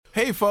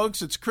Hey,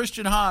 folks, it's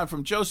Christian Hahn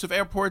from Joseph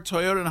Airport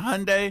Toyota and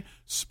Hyundai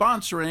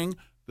sponsoring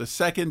the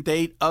Second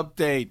Date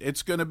Update.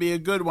 It's going to be a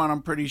good one,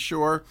 I'm pretty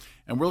sure.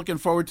 And we're looking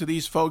forward to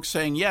these folks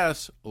saying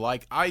yes,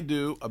 like I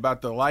do,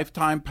 about the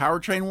lifetime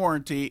powertrain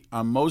warranty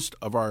on most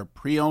of our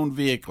pre-owned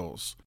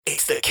vehicles.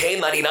 It's the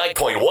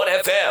K99.1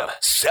 FM,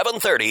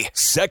 730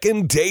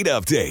 Second Date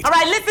Update. All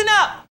right, listen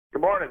up.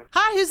 Good morning.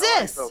 Hi, who's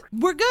this? folks?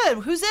 We're good.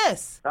 Who's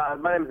this?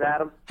 My name's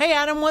Adam. Hey,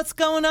 Adam, what's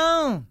going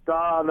on?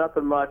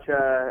 Nothing much.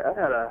 I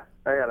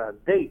had a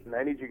date, and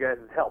I need you guys'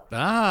 help.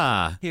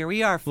 Ah, Here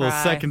we are, Fry. little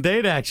second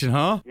date action,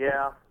 huh?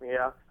 Yeah.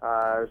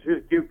 She was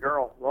a cute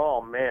girl.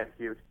 Oh, man,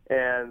 cute.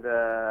 And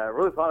I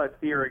really thought I'd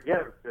see her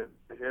again because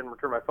she didn't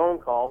return my phone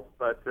calls.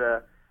 But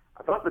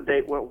I thought the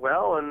date went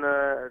well, and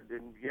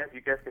yeah, if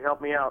you guys could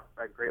help me out,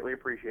 I'd greatly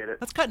appreciate it.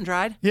 That's cut and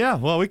dried. Yeah,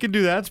 well, we can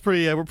do that. It's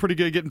pretty. We're pretty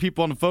good at getting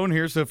people on the phone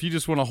here. So if you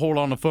just want to hold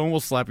on the phone, we'll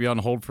slap you on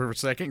hold for a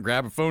second,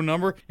 grab a phone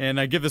number,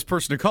 and give this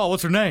person a call.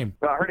 What's her name?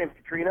 Her name's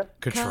Katrina.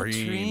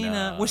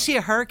 Katrina. Was she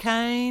a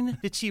hurricane?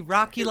 Did she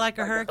rock you like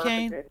a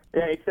hurricane?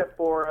 Yeah, except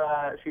for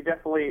she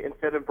definitely,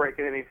 instead of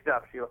breaking any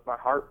stuff, she left my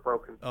heart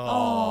broken. Oh.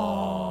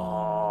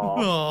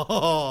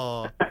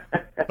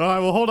 All right,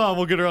 well, hold on.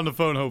 We'll get her on the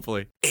phone,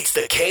 hopefully. It's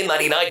the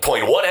K99.1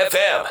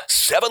 FM,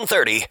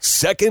 730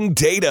 Second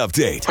Date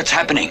Update. What's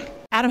happening?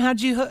 Adam, how'd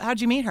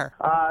you meet her?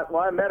 Well,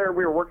 I met her.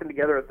 We were working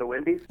together at the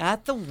Wendy's.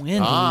 At the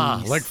Wendy's.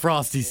 Ah, like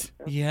Frosties.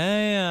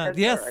 Yeah. That's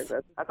Yes. all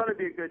right. I thought it'd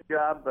be a good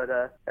job, but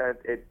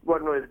it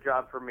wasn't really the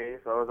job for me,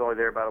 so I was only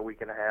there about a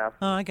week and a half.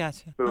 Oh, I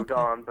got you. Moved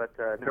on, but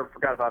never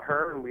forgot about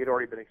her, and we had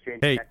already been exchanging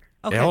Hey, texts.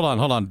 Okay. hey, hold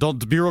on.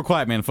 Don't be real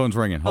quiet, man. The phone's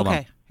ringing. Hold Okay,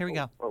 on. here we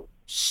go. Oh.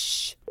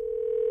 Shh.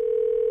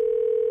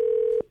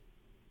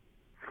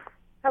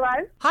 Hello?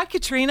 Hi,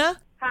 Katrina.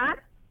 Hi?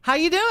 How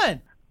you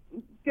doing?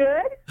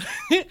 Good?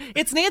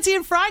 It's Nancy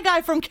and Fry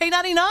Guy from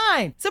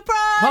K99. Surprise!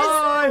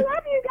 Hi. I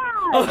love you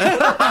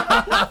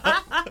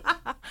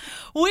guys.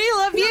 We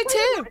love you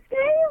too.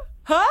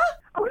 Huh?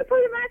 I want to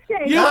play the match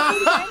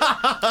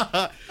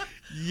game.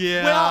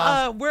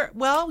 Yeah.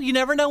 Well, you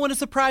never know when a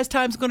surprise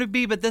time's going to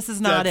be, but this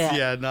is not That's, it.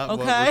 Yeah, not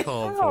okay. what we're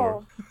calling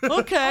for.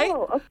 Okay.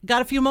 Oh, okay.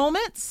 Got a few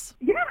moments?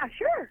 Yeah,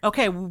 sure.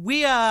 Okay,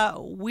 we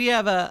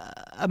have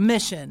a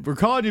mission. We're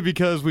calling you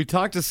because we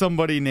talked to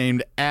somebody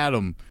named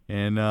Adam,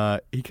 and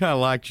he kind of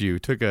liked you.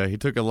 He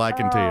took a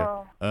liking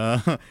to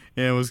you,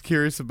 and was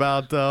curious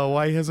about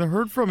why he hasn't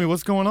heard from you.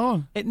 What's going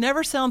on? It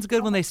never sounds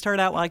good when they start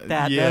out like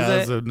that, yeah, does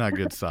that's it? a not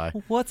good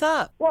sign. What's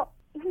up? Well,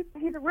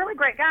 he's a really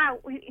great guy.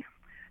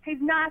 He's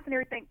nice and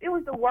everything. It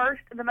was the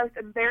worst and the most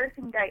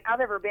embarrassing date I've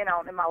ever been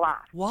on in my life.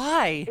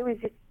 Why? It was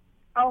just,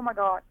 oh, my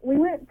God. We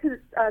went to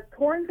a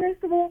corn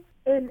festival,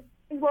 and,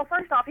 well,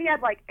 first off, he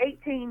had like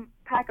 18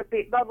 pack of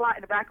Big Bud Light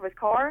in the back of his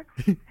car,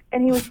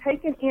 and he was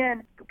taking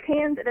in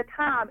cans at a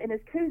time in his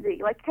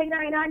koozie, like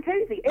K99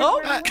 koozie.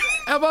 Oh,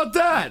 How about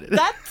that?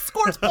 that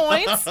scores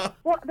points.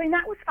 Well, I mean,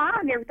 that was fine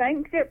and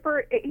everything, except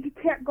for he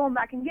kept going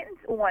back and getting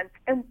one.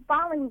 And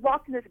finally, we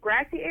walked in this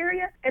grassy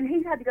area, and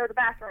he had to go to the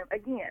bathroom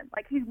again.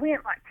 Like, he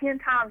went like 10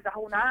 times the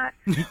whole night.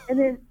 And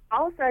then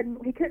all of a sudden,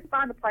 he couldn't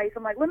find the place.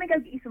 I'm like, let me go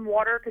get you some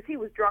water, because he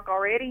was drunk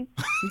already.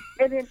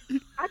 And then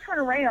I turn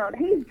around.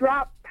 He's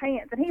dropped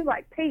pants, and he's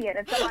like peeing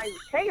in somebody's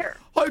chair.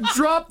 I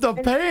dropped the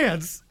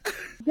pants.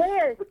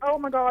 Yes. Oh,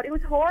 my God. It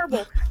was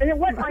horrible. And it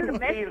wasn't like a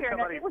mesh Pee in chair.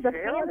 somebody's It was a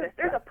chair? canvas.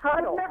 There's a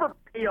puddle. Never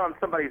pee on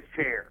somebody's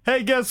chair.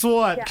 Hey, guess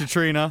what, Yeah.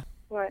 Katrina?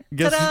 What?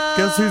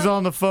 Guess who's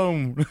on the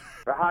phone?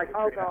 Hi,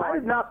 Oh, Katrina. God. I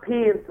did not pee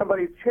in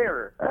somebody's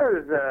chair.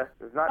 That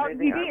is not Oh,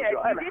 anything you I did. would do.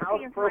 I You have did a see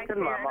house him broken. right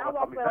My there, and I mama walked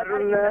told me away like I better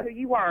didn't than know that. who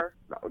you were.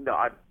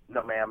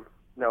 No, ma'am.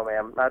 No,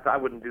 ma'am. I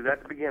wouldn't do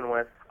that to begin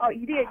with. Oh,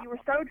 you did. You were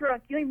so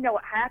drunk, you didn't even know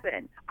what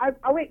happened.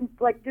 I went and,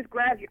 like, just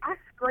grabbed you. I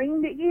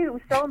screamed at you. It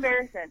was so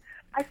embarrassing.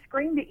 I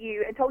screamed at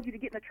you and told you to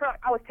get in the truck.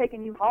 I was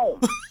taking you home.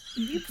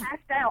 You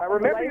passed out. I on the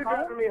remember way you home.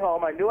 driving me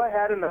home. I knew I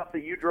had enough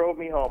that you drove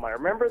me home. I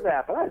remember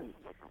that, but I just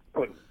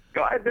couldn't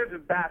go. There's a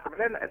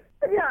bathroom. And then,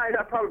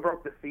 I probably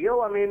broke the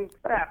seal. I mean,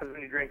 that happens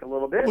when you drink a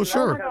little bit. Well,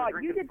 sure. Oh, my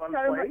God. You did so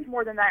much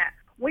more than that.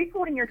 We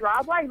pulled in your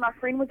driveway, and my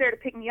friend was there to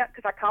pick me up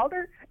because I called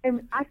her.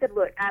 And I said,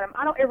 look, Adam,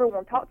 I don't ever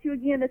want to talk to you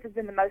again. This has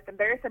been the most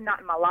embarrassing night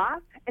in my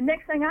life. And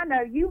next thing I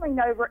know, you lean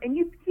over, and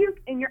you puke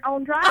in your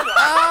own driveway.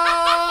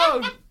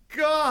 Oh,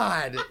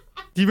 God.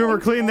 Do you remember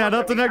cleaning that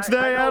up the next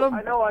day, Adam?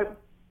 I know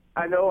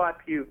I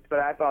puked, but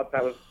I thought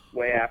that was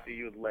way after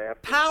you had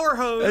left. Power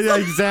hose. Yeah,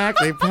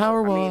 exactly.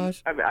 Power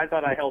wash. I mean, I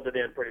thought I held it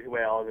in pretty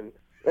well, and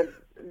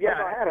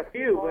yeah, I had a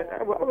few, but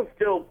I was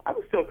still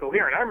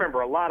coherent. I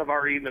remember a lot of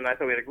our evening. I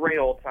thought we had a great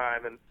old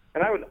time, and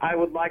I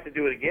would like to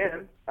do it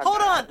again.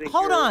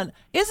 Hold on.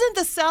 Isn't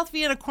the South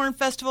Vienna Corn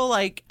Festival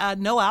like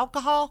no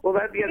alcohol? Well,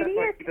 that's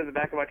like in the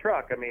back of my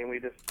truck. I mean, we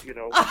just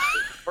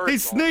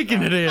He's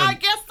sneaking it in. I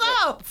guess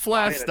so.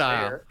 Flash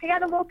style. He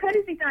had a little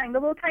koozie thing, the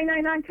little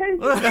K99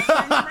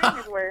 koozie.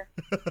 Everywhere.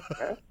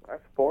 I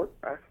support.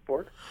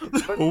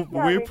 But, Well, yeah, we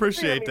I mean,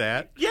 appreciate I mean,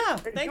 that. Yeah.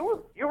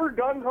 You were were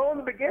gung-ho in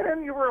the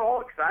beginning. You were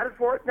all excited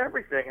for it and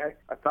everything.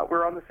 I thought we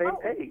were on the same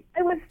page.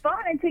 It was fun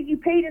until you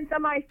peed in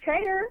somebody's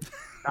chair.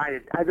 I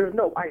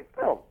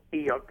don't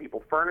pee on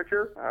people's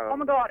furniture. Oh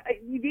my God,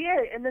 you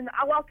did. And then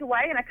I walked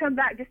away and I come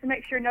back just to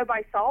make sure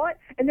nobody saw it.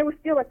 And there was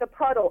still like a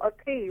puddle of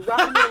pee right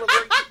in the middle of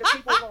where the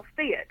people were going to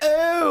see it.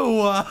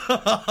 Ew.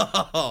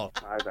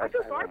 I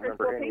feel sorry for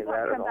poor people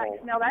that come back and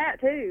smell that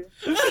too.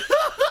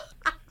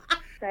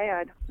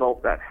 Sad.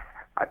 Well,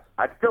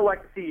 I'd still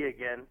like to see you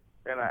again.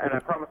 And I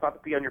promise not to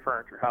pee on your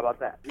furniture. How about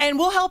that? And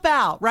we'll help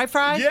out, right,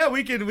 Fry? Yeah,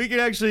 we can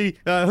actually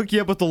hook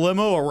you up with the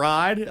limo, a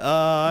ride,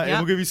 and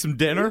we'll give you some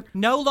dinner.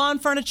 No lawn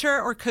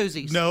furniture or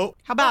koozies. No.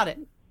 How about it?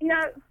 You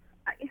know,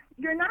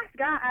 you're a nice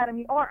guy, Adam.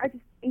 You are.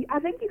 I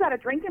think you got a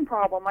drinking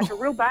problem, like a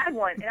real bad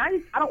one. And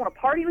I don't want to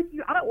party with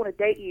you. I don't want to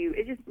date you.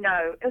 It was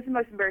the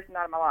most embarrassing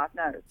night of my life.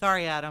 No.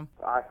 Sorry, Adam.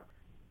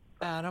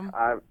 Adam.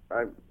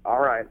 All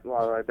right.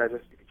 Well, I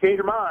just change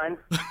your mind.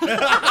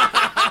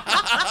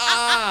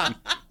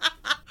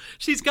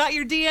 She's got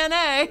your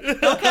DNA.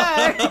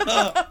 Okay.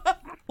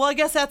 Well, I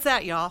guess that's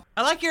that, y'all.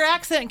 I like your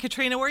accent,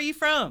 Katrina. Where are you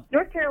from?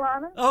 North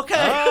Carolina. Okay.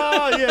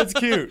 Oh, yeah, it's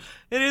cute.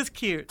 It is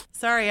cute.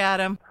 Sorry,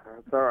 Adam.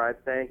 It's all right.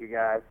 Thank you,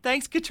 guys.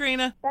 Thanks,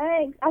 Katrina.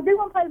 Thanks. I do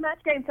want to play the match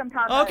game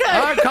sometime. Okay.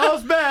 All right, call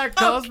us back.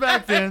 Call us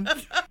back then.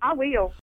 I will.